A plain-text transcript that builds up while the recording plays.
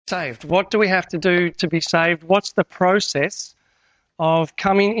saved? What do we have to do to be saved? What's the process of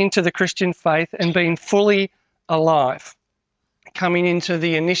coming into the Christian faith and being fully alive, coming into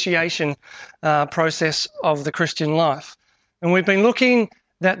the initiation process of the Christian life? And we've been looking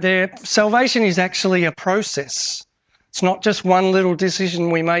that salvation is actually a process. It's not just one little decision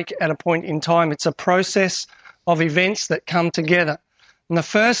we make at a point in time. It's a process of events that come together. And the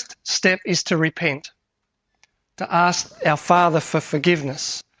first step is to repent, to ask our Father for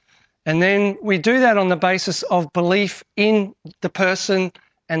forgiveness. And then we do that on the basis of belief in the person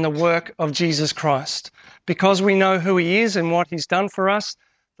and the work of Jesus Christ. Because we know who he is and what he's done for us,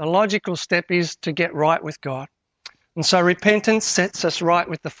 the logical step is to get right with God. And so repentance sets us right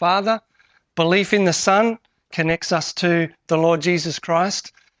with the Father. Belief in the Son connects us to the Lord Jesus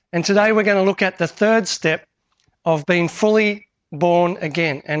Christ. And today we're going to look at the third step of being fully born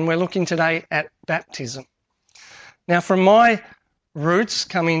again. And we're looking today at baptism. Now, from my roots,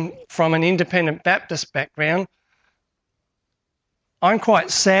 coming from an independent Baptist background, I'm quite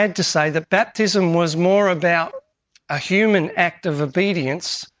sad to say that baptism was more about a human act of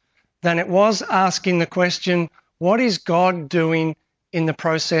obedience than it was asking the question, what is God doing in the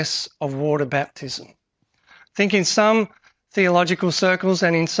process of water baptism? I think in some theological circles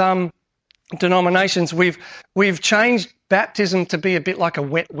and in some denominations, we've changed baptism to be a bit like a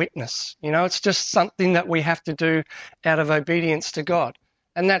wet witness. You know, it's just something that we have to do out of obedience to God.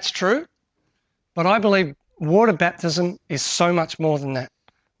 And that's true. But I believe water baptism is so much more than that.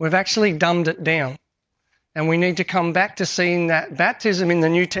 We've actually dumbed it down. And we need to come back to seeing that baptism in the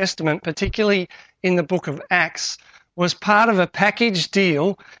New Testament, particularly in the book of Acts, was part of a package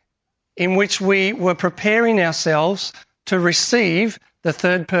deal in which we were preparing ourselves to receive the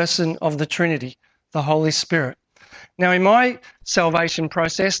third person of the Trinity, the Holy Spirit. Now, in my salvation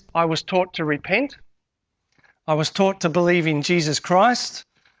process, I was taught to repent. I was taught to believe in Jesus Christ.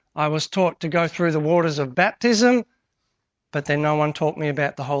 I was taught to go through the waters of baptism, but then no one taught me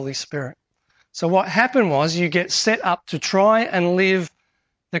about the Holy Spirit. So what happened was you get set up to try and live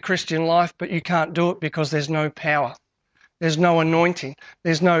the Christian life, but you can't do it because there's no power. There's no anointing.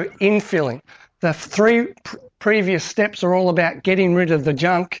 There's no infilling. The three previous steps are all about getting rid of the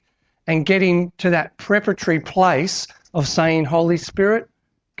junk and getting to that preparatory place of saying, Holy Spirit,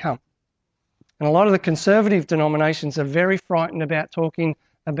 come. And a lot of the conservative denominations are very frightened about talking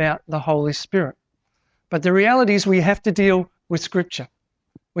about the Holy Spirit. But the reality is we have to deal with Scripture.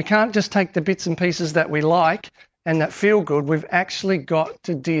 We can't just take the bits and pieces that we like and that feel good. We've actually got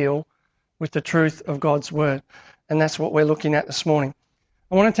to deal with the truth of God's Word. And that's what we're looking at this morning.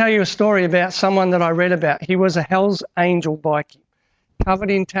 I want to tell you a story about someone that I read about. He was a Hell's Angel bikie, covered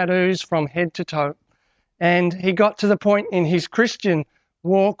in tattoos from head to toe. And he got to the point in his Christian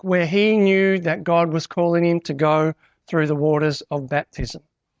walk where he knew that God was calling him to go through the waters of baptism.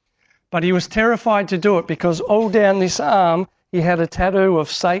 But he was terrified to do it because all down this arm, he had a tattoo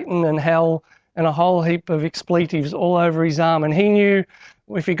of Satan and hell and a whole heap of expletives all over his arm. And he knew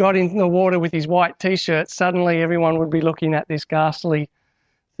if he got in the water with his white T-shirt, suddenly everyone would be looking at this ghastly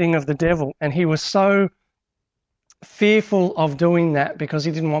thing of the devil. And he was so fearful of doing that because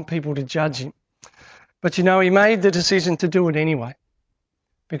he didn't want people to judge him. But you know, he made the decision to do it anyway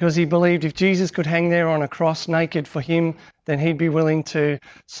because he believed if Jesus could hang there on a cross naked for him, then he'd be willing to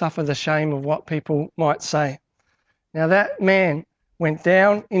suffer the shame of what people might say. Now that man went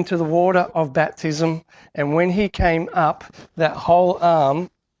down into the water of baptism, and when he came up, that whole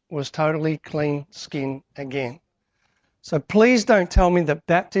arm was totally clean skin again. So please don't tell me that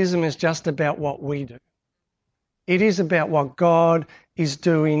baptism is just about what we do. It is about what God is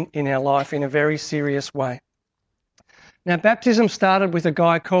doing in our life in a very serious way. Now, baptism started with a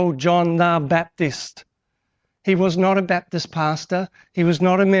guy called John the Baptist. He was not a Baptist pastor. He was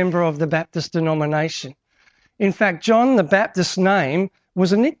not a member of the Baptist denomination. In fact, John the Baptist's name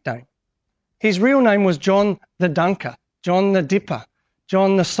was a nickname. His real name was John the Dunker, John the Dipper,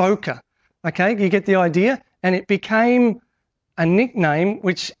 John the Soaker. Okay, you get the idea? And it became a nickname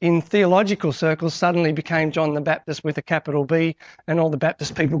which in theological circles suddenly became John the Baptist with a capital B, and all the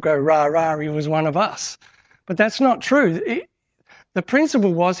Baptist people go, rah, rah, he was one of us. But that's not true. The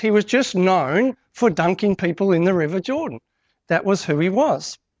principle was he was just known for dunking people in the River Jordan. That was who he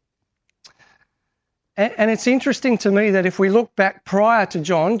was. And it's interesting to me that if we look back prior to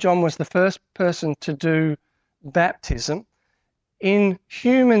John, John was the first person to do baptism. In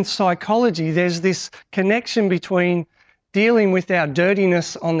human psychology, there's this connection between dealing with our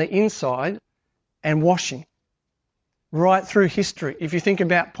dirtiness on the inside and washing. Right through history. If you think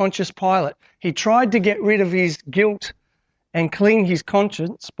about Pontius Pilate, he tried to get rid of his guilt and clean his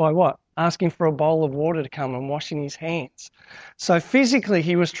conscience by what? asking for a bowl of water to come and washing his hands. So physically,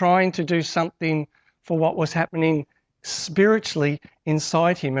 he was trying to do something for what was happening spiritually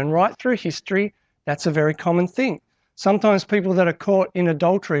inside him. And right through history, that's a very common thing. Sometimes people that are caught in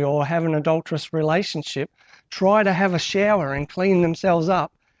adultery or have an adulterous relationship try to have a shower and clean themselves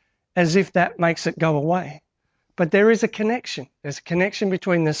up as if that makes it go away. But there is a connection. There's a connection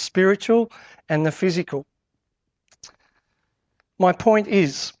between the spiritual and the physical. My point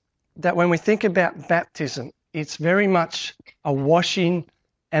is that when we think about baptism, it's very much a washing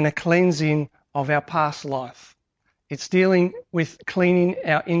and a cleansing of our past life. It's dealing with cleaning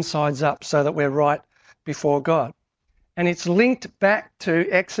our insides up so that we're right before God. And it's linked back to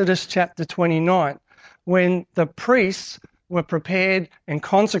Exodus chapter 29, when the priests were prepared and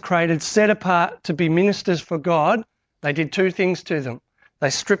consecrated, set apart to be ministers for God. They did two things to them. They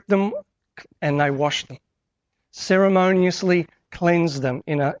stripped them and they washed them. Ceremoniously cleansed them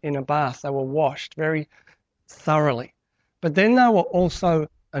in a bath. They were washed very thoroughly. But then they were also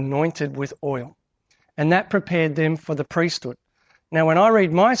anointed with oil. And that prepared them for the priesthood. Now, when I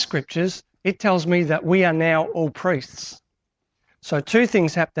read my scriptures, it tells me that we are now all priests. So two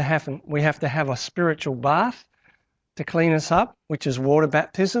things have to happen. We have to have a spiritual bath to clean us up, which is water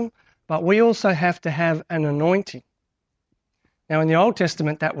baptism, but we also have to have an anointing. Now, in the Old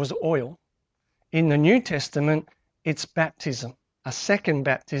Testament, that was oil. In the New Testament, it's baptism, a second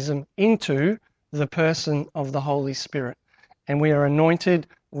baptism into the person of the Holy Spirit. And we are anointed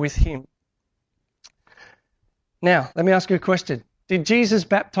with him. Now, let me ask you a question. Did Jesus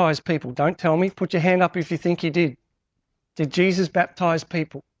baptize people? Don't tell me. Put your hand up if you think he did. Did Jesus baptize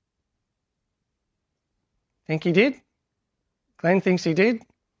people? Think he did? Glenn thinks he did.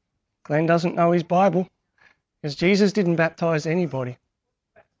 Glenn doesn't know his Bible because Jesus didn't baptize anybody.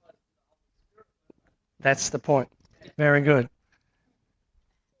 That's the point. Very good.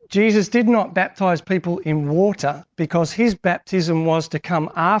 Jesus did not baptize people in water because his baptism was to come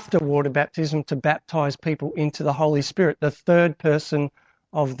after water baptism to baptize people into the Holy Spirit, the third person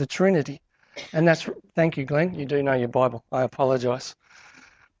of the Trinity. And thank you, Glenn. You do know your Bible. I apologize.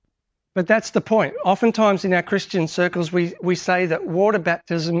 But that's the point. Oftentimes in our Christian circles, we say that water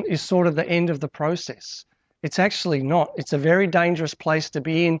baptism is sort of the end of the process. It's actually not. It's a very dangerous place to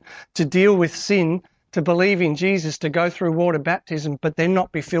be in, to deal with sin, to believe in Jesus, to go through water baptism, but then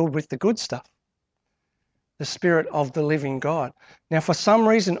not be filled with the good stuff, the Spirit of the living God. Now, for some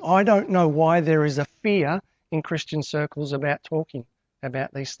reason, I don't know why there is a fear in Christian circles about talking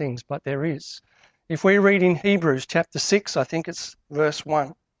about these things, but there is. If we read in Hebrews chapter 6, I think it's verse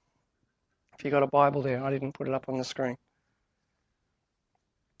 1. If you've got a Bible there, I didn't put it up on the screen.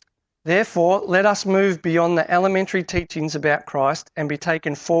 Therefore, let us move beyond the elementary teachings about Christ and be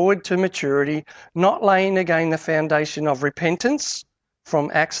taken forward to maturity, not laying again the foundation of repentance from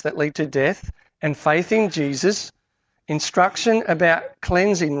acts that lead to death and faith in Jesus, instruction about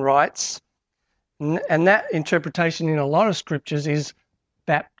cleansing rites, and that interpretation in a lot of scriptures is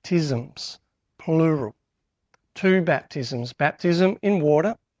baptisms, plural. Two baptisms, baptism in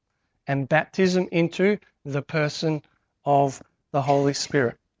water and baptism into the person of the Holy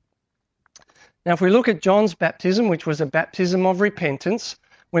Spirit. Now, if we look at John's baptism, which was a baptism of repentance,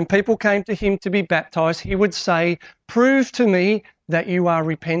 when people came to him to be baptized, he would say, "Prove to me that you are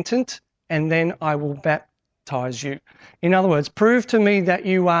repentant, and then I will baptize you." In other words, prove to me that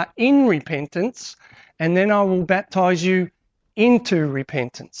you are in repentance, and then I will baptize you into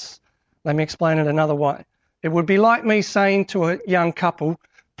repentance. Let me explain it another way. It would be like me saying to a young couple,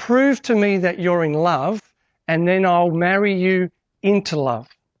 "Prove to me that you're in love, and then I'll marry you into love."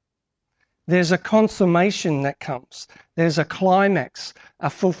 There's a consummation that comes. There's a climax, a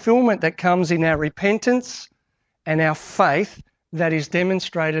fulfillment that comes in our repentance and our faith that is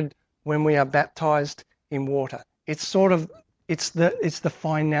demonstrated when we are baptized in water. It's the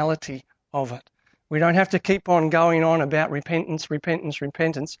finality of it. We don't have to keep on going on about repentance.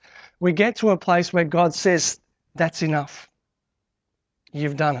 We get to a place where God says, that's enough.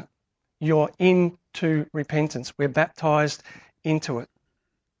 You've done it. You're into repentance. We're baptized into it.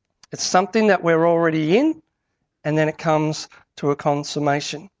 It's something that we're already in, and then it comes to a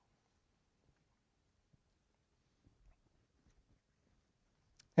consummation.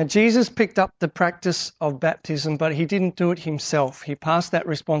 Now, Jesus picked up the practice of baptism, but he didn't do it himself. He passed that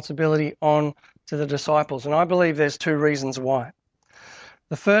responsibility on to the disciples, and I believe there's two reasons why.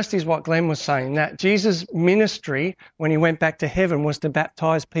 The first is what Glenn was saying, that Jesus' ministry, when he went back to heaven, was to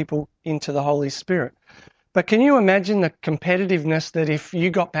baptize people into the Holy Spirit. But can you imagine the competitiveness that if you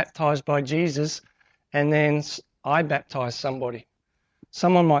got baptized by Jesus and then I baptized somebody?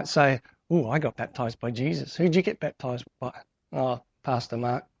 Someone might say, "Oh, I got baptized by Jesus. Who'd you get baptized by?" "Oh, Pastor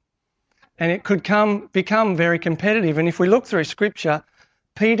Mark." And it could become very competitive. And if we look through Scripture,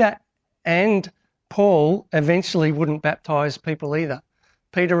 Peter and Paul eventually wouldn't baptise people either.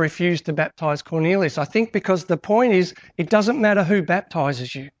 Peter refused to baptise Cornelius. I think because the point is, it doesn't matter who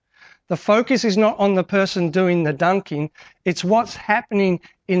baptises you. The focus is not on the person doing the dunking, it's what's happening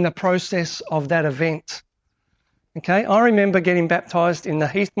in the process of that event. Okay, I remember getting baptised in the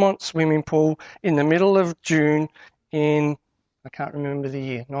Heathmont swimming pool in the middle of June in, I can't remember the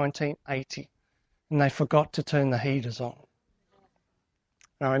year, 1980. And they forgot to turn the heaters on.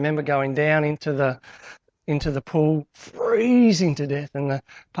 And I remember going down into the pool, freezing to death, and the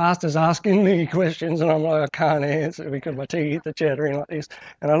pastor's asking me questions, and I'm like, I can't answer because my teeth are chattering like this.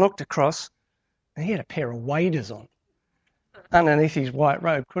 And I looked across, and he had a pair of waders on underneath his white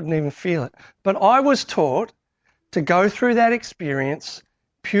robe, couldn't even feel it. But I was taught to go through that experience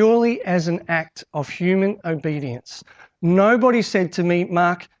purely as an act of human obedience. Nobody said to me,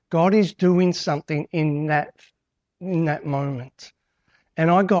 Mark, God is doing something in that moment.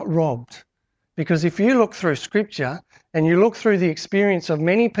 And I got robbed. Because if you look through Scripture and you look through the experience of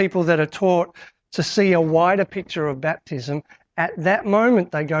many people that are taught to see a wider picture of baptism, at that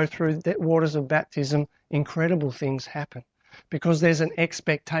moment they go through the waters of baptism, incredible things happen. Because there's an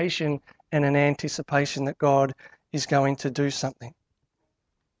expectation and an anticipation that God is going to do something.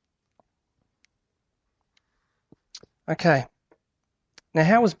 Okay. Now,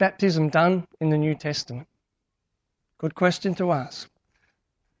 how was baptism done in the New Testament? Good question to ask.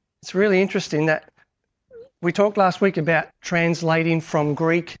 It's really interesting that we talked last week about translating from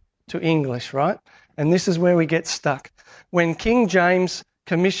Greek to English, right? And this is where we get stuck. When King James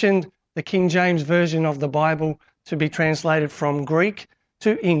commissioned the King James Version of the Bible to be translated from Greek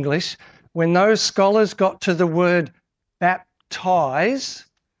to English, when those scholars got to the word baptize,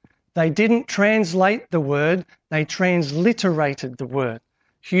 they didn't translate the word, they transliterated the word.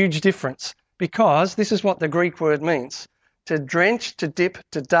 Huge difference, because this is what the Greek word means. To drench, to dip,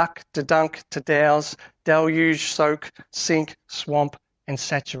 to duck, to dunk, to douse, deluge, soak, sink, swamp, and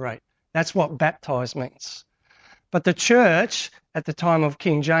saturate. That's what baptize means. But the church at the time of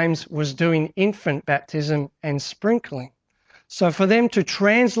King James was doing infant baptism and sprinkling. So for them to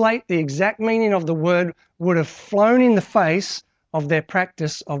translate the exact meaning of the word would have flown in the face of their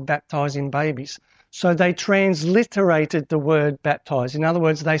practice of baptizing babies. So they transliterated the word baptize. In other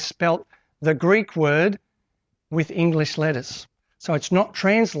words, they spelt the Greek word with English letters. So it's not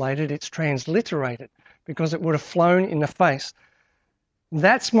translated, it's transliterated, because it would have flown in the face.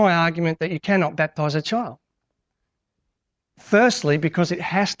 That's my argument that you cannot baptize a child. Firstly, because it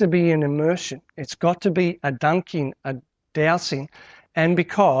has to be an immersion. It's got to be a dunking, a dousing, and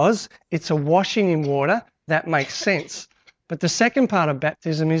because it's a washing in water, that makes sense. But the second part of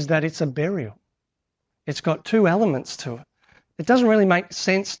baptism is that it's a burial. It's got two elements to it. It doesn't really make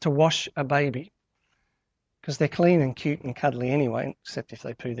sense to wash a baby because they're clean and cute and cuddly anyway, except if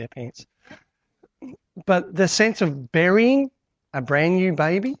they poo their pants. But the sense of burying a brand new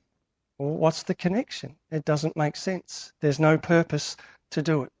baby, well, what's the connection? It doesn't make sense. There's no purpose to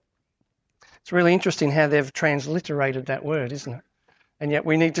do it. It's really interesting how they've transliterated that word, isn't it? And yet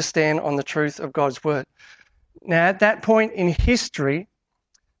we need to stand on the truth of God's word. Now, at that point in history,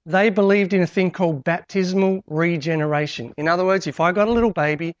 they believed in a thing called baptismal regeneration. In other words, if I got a little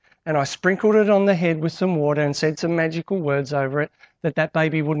baby and I sprinkled it on the head with some water and said some magical words over it, that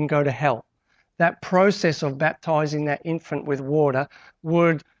baby wouldn't go to hell. That process of baptizing that infant with water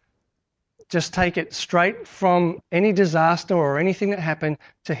would just take it straight from any disaster or anything that happened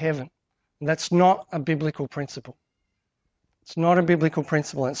to heaven. And that's not a biblical principle. It's not a biblical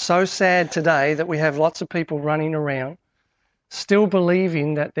principle. It's so sad today that we have lots of people running around still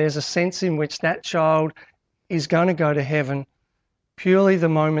believing that there's a sense in which that child is going to go to heaven purely the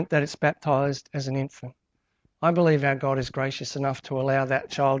moment that it's baptized as an infant. I believe our God is gracious enough to allow that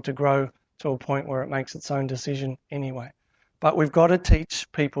child to grow to a point where it makes its own decision anyway. But we've got to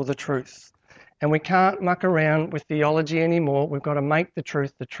teach people the truth. And we can't muck around with theology anymore. We've got to make the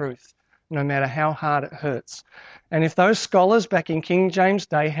truth, no matter how hard it hurts. And if those scholars back in King James'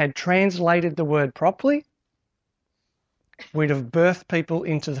 day had translated the word properly, we'd have birthed people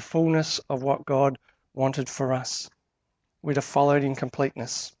into the fullness of what God wanted for us. We'd have followed in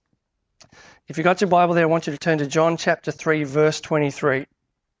completeness. If you've got your Bible there, I want you to turn to John chapter 3, verse 23.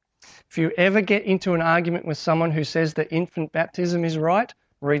 If you ever get into an argument with someone who says that infant baptism is right,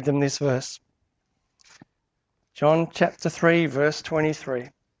 read them this verse. John chapter 3, verse 23.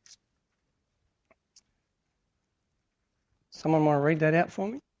 Someone want to read that out for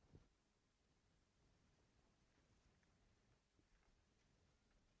me?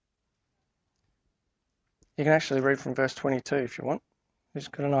 You can actually read from verse 22 if you want. Who's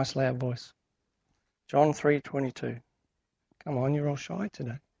got a nice loud voice? John 3:22. Come on, you're all shy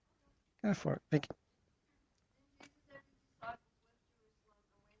today. Go for it, Vicky.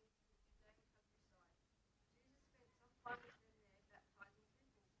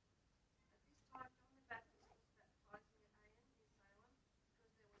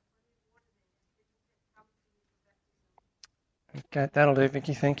 Okay, that'll do,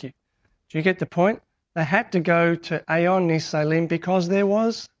 Vicky. Thank you. Do you get the point? They had to go to Aeon Nisalim because there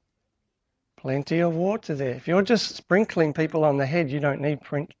was plenty of water there. If you're just sprinkling people on the head, you don't need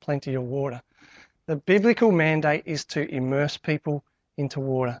plenty of water. The biblical mandate is to immerse people into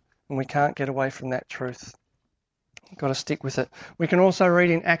water, and we can't get away from that truth. We've got to stick with it. We can also read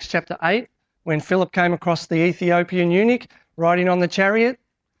in Acts chapter 8, when Philip came across the Ethiopian eunuch riding on the chariot.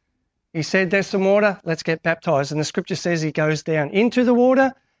 He said, there's some water, let's get baptized. And the scripture says he goes down into the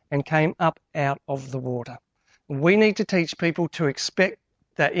water and came up out of the water. We need to teach people to expect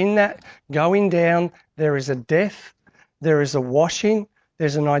that in that going down, there is a death, there is a washing,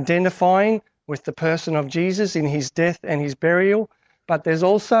 there's an identifying with the person of Jesus in his death and his burial, but there's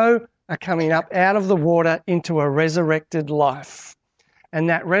also a coming up out of the water into a resurrected life. And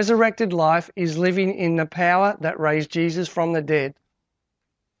that resurrected life is living in the power that raised Jesus from the dead.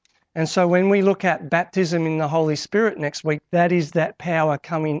 And so when we look at baptism in the Holy Spirit next week, that is that power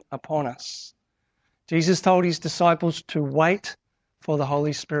coming upon us. Jesus told his disciples to wait for the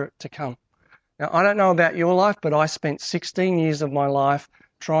Holy Spirit to come. Now, I don't know about your life, but I spent 16 years of my life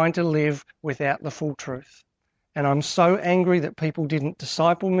trying to live without the full truth. And I'm so angry that people didn't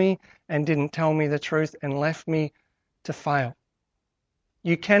disciple me and didn't tell me the truth and left me to fail.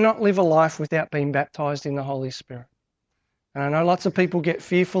 You cannot live a life without being baptized in the Holy Spirit. And I know lots of people get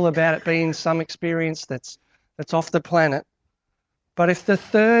fearful about it being some experience that's off the planet. But if the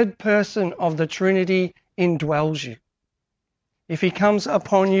third person of the Trinity indwells you, if he comes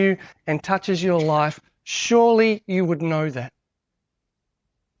upon you and touches your life, surely you would know that.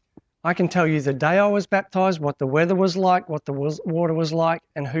 I can tell you the day I was baptized, what the weather was like, what the water was like,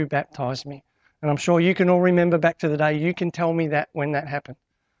 and who baptized me. And I'm sure you can all remember back to the day. You can tell me that when that happened.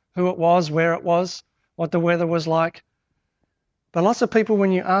 Who it was, where it was, what the weather was like. But lots of people,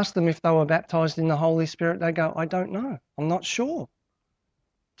 when you ask them if they were baptized in the Holy Spirit, they go, I don't know. I'm not sure.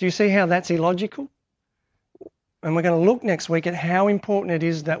 Do you see how that's illogical? And we're going to look next week at how important it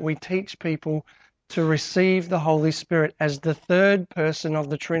is that we teach people to receive the Holy Spirit as the third person of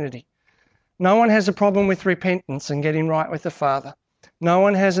the Trinity. No one has a problem with repentance and getting right with the Father. No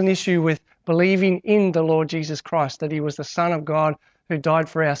one has an issue with believing in the Lord Jesus Christ, that he was the Son of God who died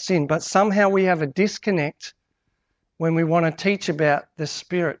for our sin. But somehow we have a disconnect when we want to teach about the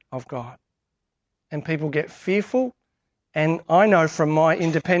Spirit of God. And people get fearful. And I know from my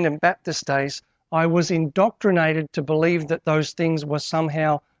independent Baptist days, I was indoctrinated to believe that those things were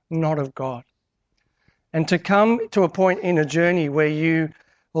somehow not of God. And to come to a point in a journey where you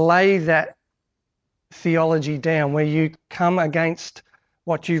lay that theology down, where you come against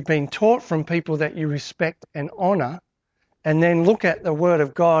what you've been taught from people that you respect and honour, and then look at the Word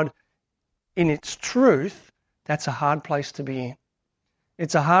of God in its truth, that's a hard place to be in.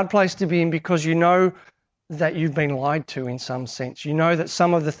 It's a hard place to be in because you know that you've been lied to in some sense. You know that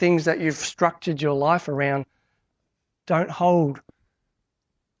some of the things that you've structured your life around don't hold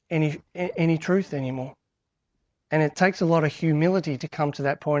any truth anymore. And it takes a lot of humility to come to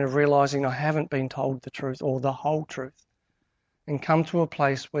that point of realizing I haven't been told the truth or the whole truth, and come to a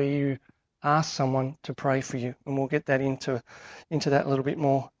place where you ask someone to pray for you. And we'll get that into that a little bit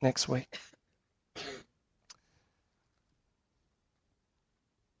more next week.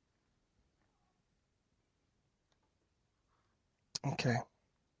 Okay.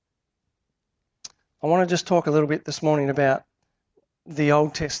 I want to just talk a little bit this morning about the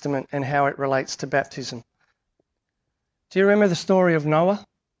Old Testament and how it relates to baptism. Do you remember the story of Noah?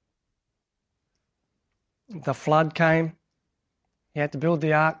 The flood came. He had to build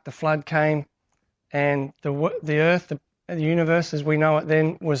the ark. The flood came, and the earth, the universe as we know it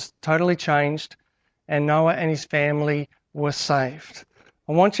then, was totally changed, and Noah and his family were saved.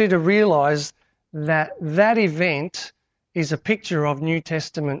 I want you to realize that that event is a picture of New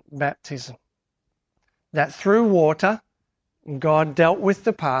Testament baptism. That through water, God dealt with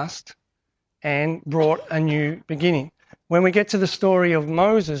the past and brought a new beginning. When we get to the story of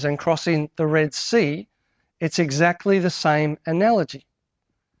Moses and crossing the Red Sea, it's exactly the same analogy.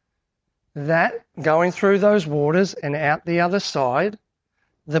 That going through those waters and out the other side,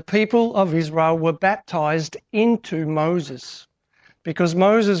 the people of Israel were baptized into Moses, because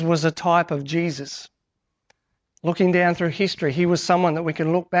Moses was a type of Jesus. Looking down through history, he was someone that we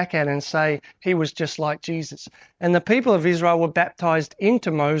can look back at and say he was just like Jesus. And the people of Israel were baptized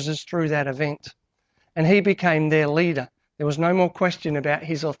into Moses through that event. And he became their leader. There was no more question about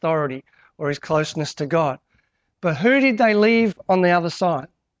his authority or his closeness to God. But who did they leave on the other side?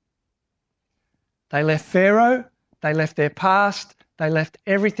 They left Pharaoh, they left their past, they left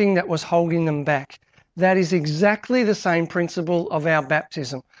everything that was holding them back. That is exactly the same principle of our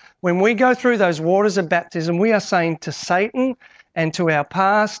baptism. When we go through those waters of baptism, we are saying to Satan and to our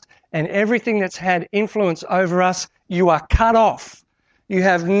past and everything that's had influence over us, you are cut off. You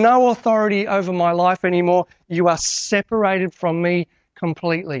have no authority over my life anymore. You are separated from me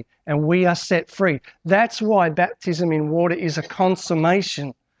completely, and we are set free. That's why baptism in water is a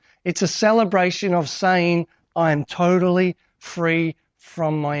consummation. It's a celebration of saying, I am totally free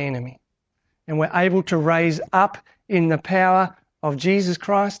from my enemy. And we're able to raise up in the power of Jesus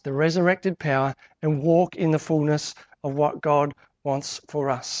Christ, the resurrected power, and walk in the fullness of what God wants for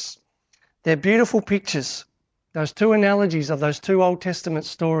us. They're beautiful pictures. Those two analogies of those two Old Testament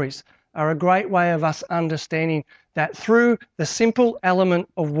stories are a great way of us understanding that through the simple element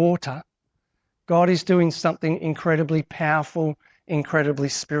of water, God is doing something incredibly powerful, incredibly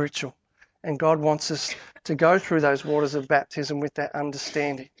spiritual. And God wants us to go through those waters of baptism with that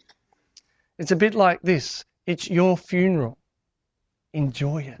understanding. It's a bit like this. It's your funeral.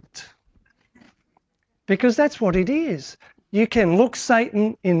 Enjoy it. Because that's what it is. You can look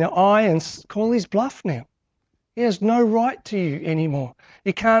Satan in the eye and call his bluff now. He has no right to you anymore.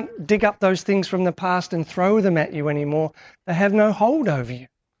 You can't dig up those things from the past and throw them at you anymore. They have no hold over you.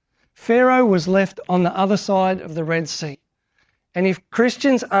 Pharaoh was left on the other side of the Red Sea. And if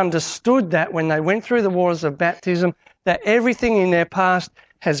Christians understood that when they went through the waters of baptism, that everything in their past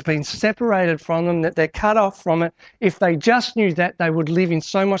has been separated from them, that they're cut off from it, if they just knew that, they would live in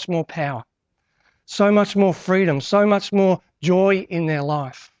so much more power, so much more freedom, so much more joy in their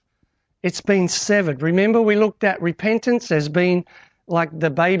life. It's been severed. Remember, we looked at repentance as being like the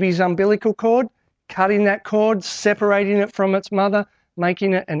baby's umbilical cord, cutting that cord, separating it from its mother,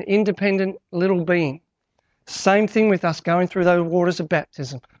 making it an independent little being. Same thing with us going through those waters of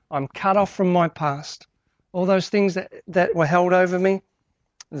baptism. I'm cut off from my past. All those things that were held over me,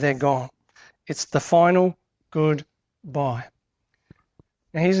 they're gone. It's the final goodbye.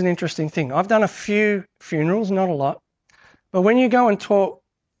 Now, here's an interesting thing. I've done a few funerals, not a lot, but when you go and talk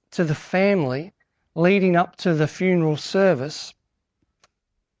to the family leading up to the funeral service,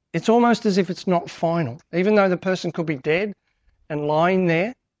 it's almost as if it's not final. Even though the person could be dead and lying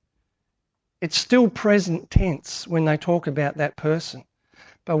there, it's still present tense when they talk about that person.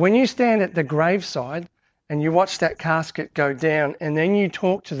 But when you stand at the graveside and you watch that casket go down and then you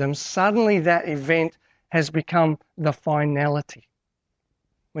talk to them, suddenly that event has become the finality.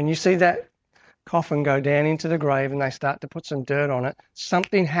 When you see that coffin go down into the grave and they start to put some dirt on it,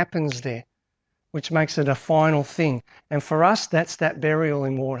 something happens there which makes it a final thing. And for us, that's that burial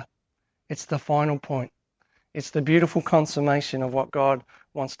in water. It's the final point. It's the beautiful consummation of what God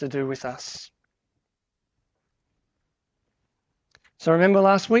wants to do with us. So remember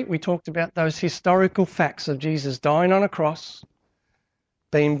last week we talked about those historical facts of Jesus dying on a cross,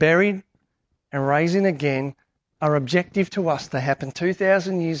 being buried and rising again are objective to us. They happened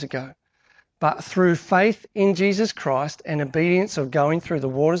 2,000 years ago. But through faith in Jesus Christ and obedience of going through the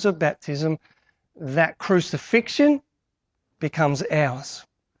waters of baptism, that crucifixion becomes ours.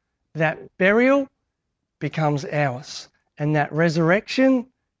 That burial becomes ours. And that resurrection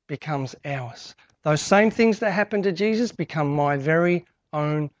becomes ours. Those same things that happened to Jesus become my very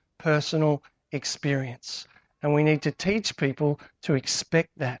own personal experience. And we need to teach people to expect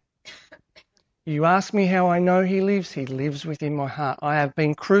that. You ask me how I know he lives within my heart. I have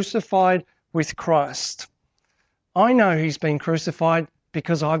been crucified with Christ. I know he's been crucified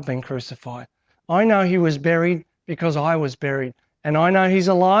because I've been crucified. I know he was buried because I was buried. And I know he's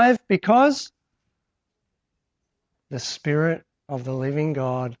alive because the Spirit of the living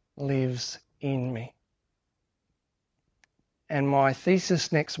God lives in me. And my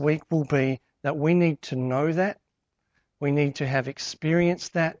thesis next week will be that we need to know that, we need to have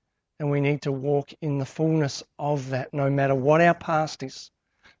experienced that, and we need to walk in the fullness of that, no matter what our past is.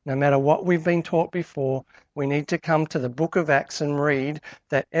 No matter what we've been taught before, we need to come to the book of Acts and read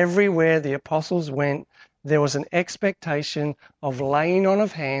that everywhere the apostles went, there was an expectation of laying on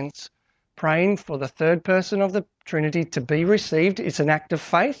of hands, praying for the third person of the Trinity to be received. It's an act of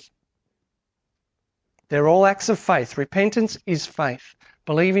faith. They're all acts of faith. Repentance is faith.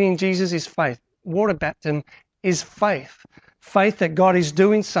 Believing in Jesus is faith. Water baptism is faith. Faith that God is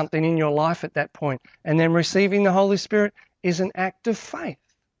doing something in your life at that point. And then receiving the Holy Spirit is an act of faith.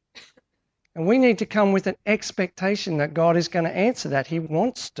 And we need to come with an expectation that God is going to answer that. He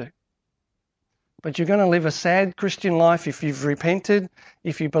wants to. But you're going to live a sad Christian life if you've repented,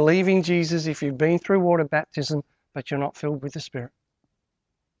 if you believe in Jesus, if you've been through water baptism, but you're not filled with the Spirit.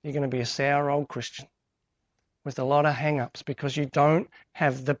 You're going to be a sour old Christian with a lot of hang-ups because you don't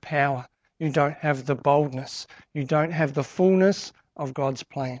have the power. You don't have the boldness. You don't have the fullness of God's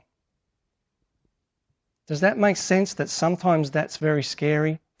plan. Does that make sense that sometimes that's very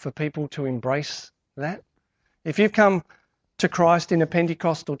scary for people to embrace that? If you've come to Christ in a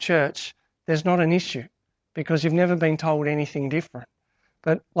Pentecostal church, there's not an issue because you've never been told anything different.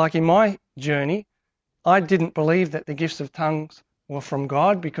 But like in my journey, I didn't believe that the gifts of tongues were from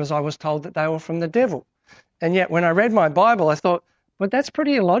God because I was told that they were from the devil. And yet when I read my Bible, I thought, but that's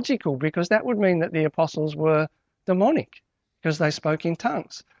pretty illogical because that would mean that the apostles were demonic because they spoke in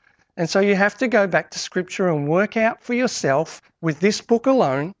tongues. And so you have to go back to Scripture and work out for yourself with this book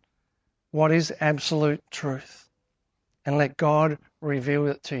alone what is absolute truth and let God reveal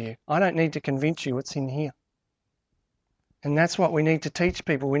it to you. I don't need to convince you it's in here. And that's what we need to teach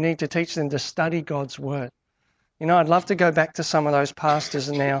people. We need to teach them to study God's Word. You know, I'd love to go back to some of those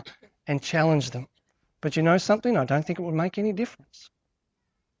pastors now and challenge them. But you know something? I don't think it would make any difference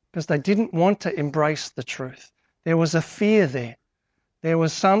because they didn't want to embrace the truth. There was a fear there. There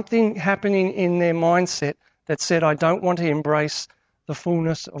was something happening in their mindset that said, I don't want to embrace the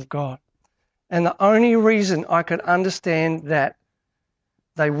fullness of God. And the only reason I could understand that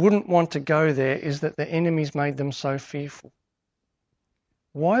they wouldn't want to go there is that the enemy's made them so fearful.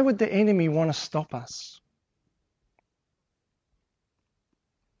 Why would the enemy want to stop us?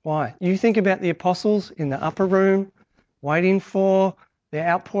 Why? You think about the apostles in the upper room, waiting for the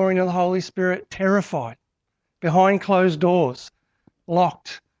outpouring of the Holy Spirit, terrified, behind closed doors,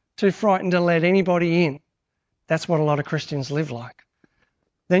 locked, too frightened to let anybody in. That's what a lot of Christians live like.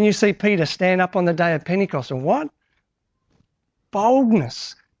 Then you see Peter stand up on the day of Pentecost and what?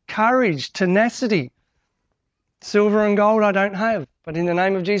 Boldness, courage, tenacity. Silver and gold I don't have, but in the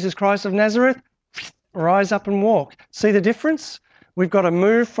name of Jesus Christ of Nazareth, rise up and walk. See the difference? We've got to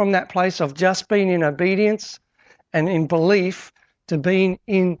move from that place of just being in obedience and in belief to being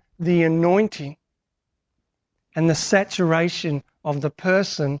in the anointing and the saturation of the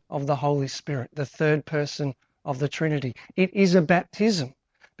person of the Holy Spirit, the third person of the Trinity. It is a baptism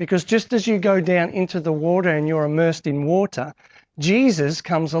because just as you go down into the water and you're immersed in water, Jesus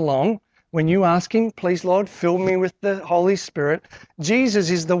comes along. When you ask him, please Lord, fill me with the Holy Spirit, Jesus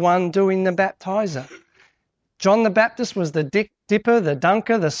is the one doing the baptizer. John the Baptist was the dipper, the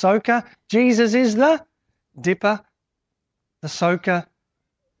dunker, the soaker. Jesus is the dipper, the soaker,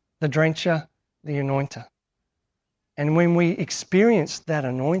 the drencher, the anointer. And when we experience that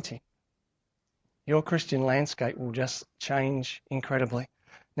anointing, your Christian landscape will just change incredibly.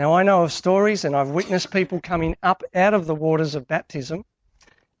 Now, I know of stories and I've witnessed people coming up out of the waters of baptism,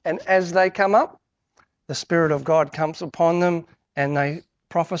 and as they come up, the Spirit of God comes upon them and they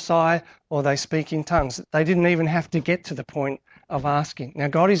prophesy or they speak in tongues. They didn't even have to get to the point of asking. Now,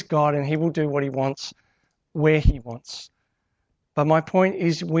 God is God and he will do what he wants, where he wants. But my point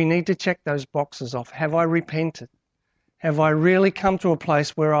is we need to check those boxes off. Have I repented? Have I really come to a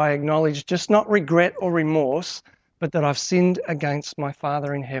place where I acknowledge just not regret or remorse, but that I've sinned against my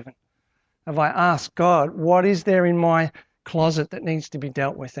Father in heaven? Have I asked God, what is there in my closet that needs to be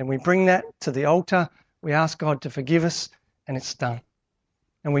dealt with? And we bring that to the altar. We ask God to forgive us and it's done.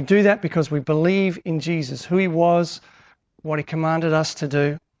 And we do that because we believe in Jesus, who he was, what he commanded us to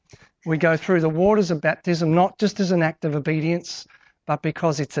do. We go through the waters of baptism, not just as an act of obedience, but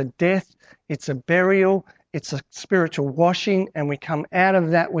because it's a death, it's a burial, it's a spiritual washing, and we come out of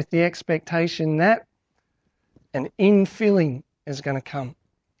that with the expectation that an infilling is going to come.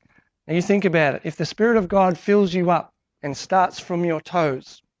 Now you think about it. If the Spirit of God fills you up and starts from your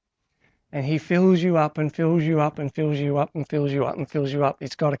toes, and he fills you up and fills you up and fills you up and fills you up and fills you up,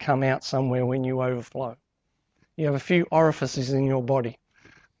 it's got to come out somewhere when you overflow. You have a few orifices in your body,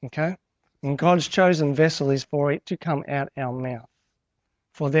 okay? And God's chosen vessel is for it to come out our mouth,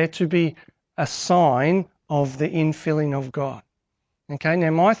 for there to be a sign of the infilling of God. Okay,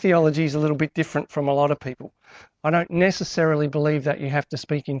 now my theology is a little bit different from a lot of people. I don't necessarily believe that you have to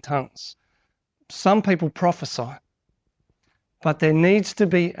speak in tongues. Some people prophesy. But there needs to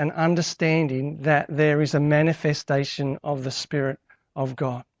be an understanding that there is a manifestation of the Spirit of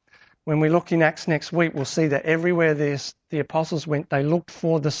God. When we look in Acts next week, we'll see that everywhere the apostles went, they looked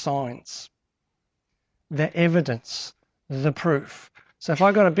for the signs, the evidence, the proof. So if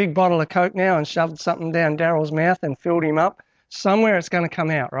I got a big bottle of Coke now and shoved something down Daryl's mouth and filled him up, somewhere it's going to come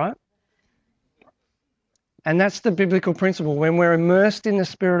out, right? And that's the biblical principle. When we're immersed in the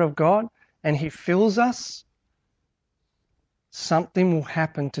Spirit of God and he fills us, something will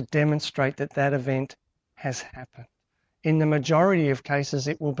happen to demonstrate that that event has happened. In the majority of cases,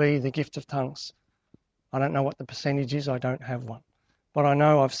 it will be the gift of tongues. I don't know what the percentage is, I don't have one. But I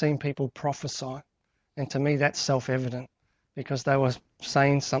know I've seen people prophesy, and to me that's self-evident because they were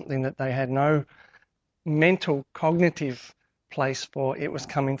saying something that they had no mental, cognitive place for. It was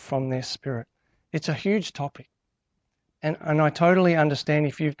coming from their spirit. It's a huge topic. And I totally understand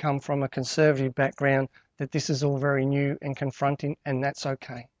if you've come from a conservative background that this is all very new and confronting, and that's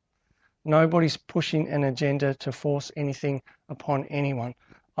okay. Nobody's pushing an agenda to force anything upon anyone.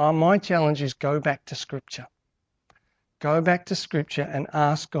 My challenge is go back to Scripture. Go back to Scripture and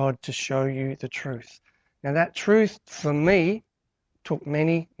ask God to show you the truth. Now that truth, for me, took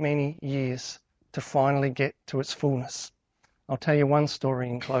many, many years to finally get to its fullness. I'll tell you one story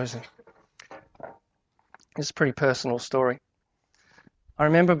in closing. It's a pretty personal story. I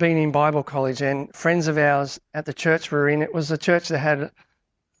remember being in Bible college and friends of ours at the church we were in, it was a church that had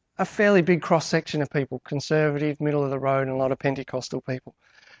a fairly big cross-section of people, conservative, middle of the road, and a lot of Pentecostal people.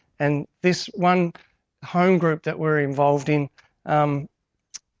 And this one home group that we're involved in,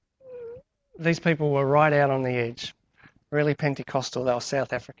 these people were right out on the edge. Really Pentecostal. They were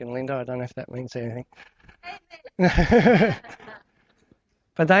South African, Linda. I don't know if that means anything.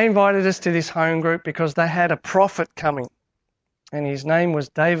 But they invited us to this home group because they had a prophet coming. And his name was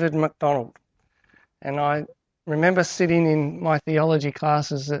David McDonald. And I remember sitting in my theology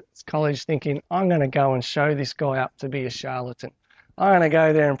classes at college thinking, I'm going to go and show this guy up to be a charlatan. I'm going to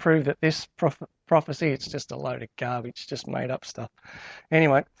go there and prove that this prophecy, it's just a load of garbage, just made up stuff.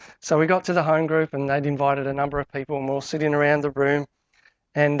 Anyway, so we got to the home group and they'd invited a number of people and we were sitting around the room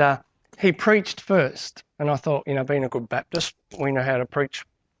and he preached first. And I thought, being a good Baptist, we know how to preach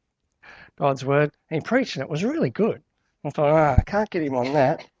God's word. And he preached and it was really good. I thought, I can't get him on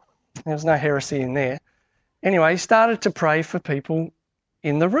that. There was no heresy in there. Anyway, he started to pray for people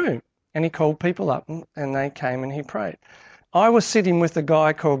in the room and he called people up and they came and he prayed. I was sitting with a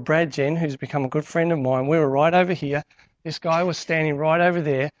guy called Brad Jen, who's become a good friend of mine. We were right over here. This guy was standing right over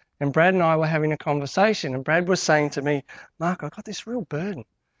there and Brad and I were having a conversation and Brad was saying to me, Mark, I've got this real burden.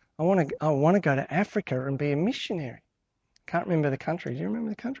 I want to go to Africa and be a missionary. Can't remember the country. Do you remember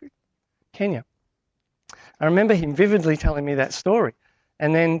the country? Kenya. I remember him vividly telling me that story.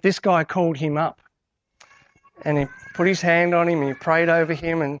 And then this guy called him up and he put his hand on him, he prayed over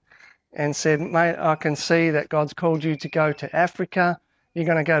him and said, mate, I can see that God's called you to go to Africa. You're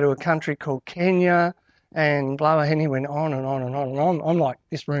going to go to a country called Kenya and blah, blah. And he went on and on and on and on. I'm like,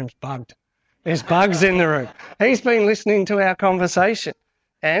 this room's bugged. There's bugs in the room. He's been listening to our conversation.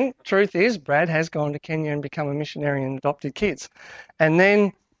 And truth is, Brad has gone to Kenya and become a missionary and adopted kids. And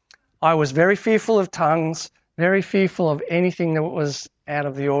then I was very fearful of tongues, very fearful of anything that was out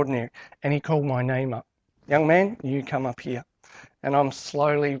of the ordinary. And he called my name up. Young man, you come up here. And I'm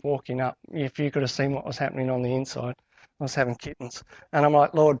slowly walking up. If you could have seen what was happening on the inside, I was having kittens. And I'm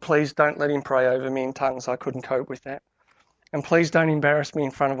like, Lord, please don't let him pray over me in tongues. I couldn't cope with that. And please don't embarrass me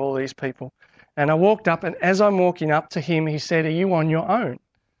in front of all these people. And I walked up, and as I'm walking up to him, he said, are you on your own?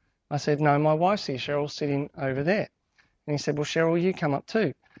 I said, no, my wife's here. Cheryl's sitting over there. And he said, well, Cheryl, you come up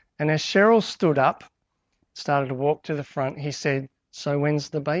too. And as Cheryl stood up, started to walk to the front, he said, so when's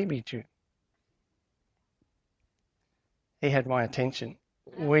the baby due? He had my attention.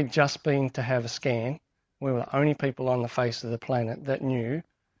 We'd just been to have a scan. We were the only people on the face of the planet that knew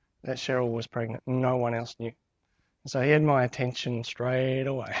that Cheryl was pregnant. No one else knew. So he had my attention straight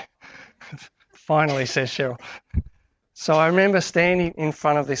away. Finally, says Cheryl. So I remember standing in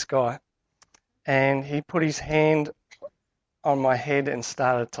front of this guy and he put his hand on my head and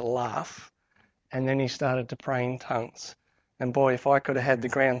started to laugh. And then he started to pray in tongues. And boy, if I could have had the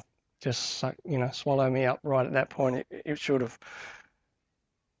ground just, swallow me up right at that point, it should have.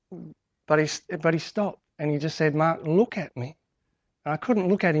 But he stopped and he just said, Mark, look at me. And I couldn't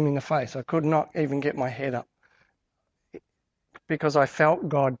look at him in the face. I could not even get my head up because I felt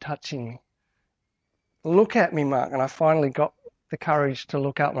God touching me. Look at me, Mark. And I finally got the courage to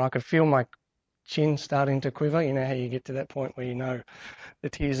look up and I could feel my chin starting to quiver. You know how you get to that point where you know the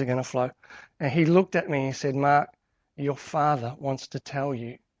tears are going to flow. And he looked at me and he said, Mark, your father wants to tell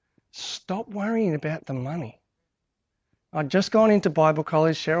you, stop worrying about the money. I'd just gone into Bible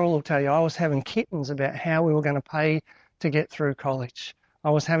college. Cheryl will tell you I was having kittens about how we were going to pay to get through college. I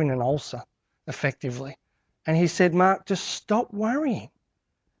was having an ulcer, effectively. And he said, Mark, just stop worrying.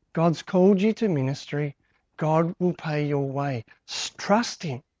 God's called you to ministry. God will pay your way. Trust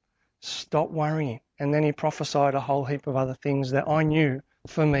him. Stop worrying. And then he prophesied a whole heap of other things that I knew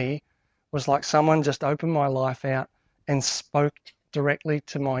for me was like someone just opened my life out and spoke directly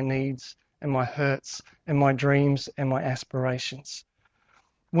to my needs and my hurts and my dreams and my aspirations.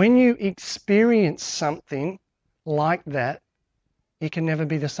 When you experience something like that, it can never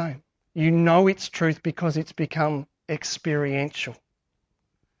be the same. You know it's truth because it's become experiential.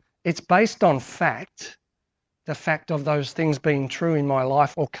 It's based on fact, the fact of those things being true in my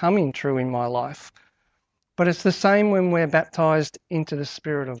life or coming true in my life. But it's the same when we're baptized into the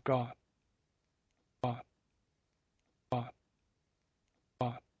Spirit of God.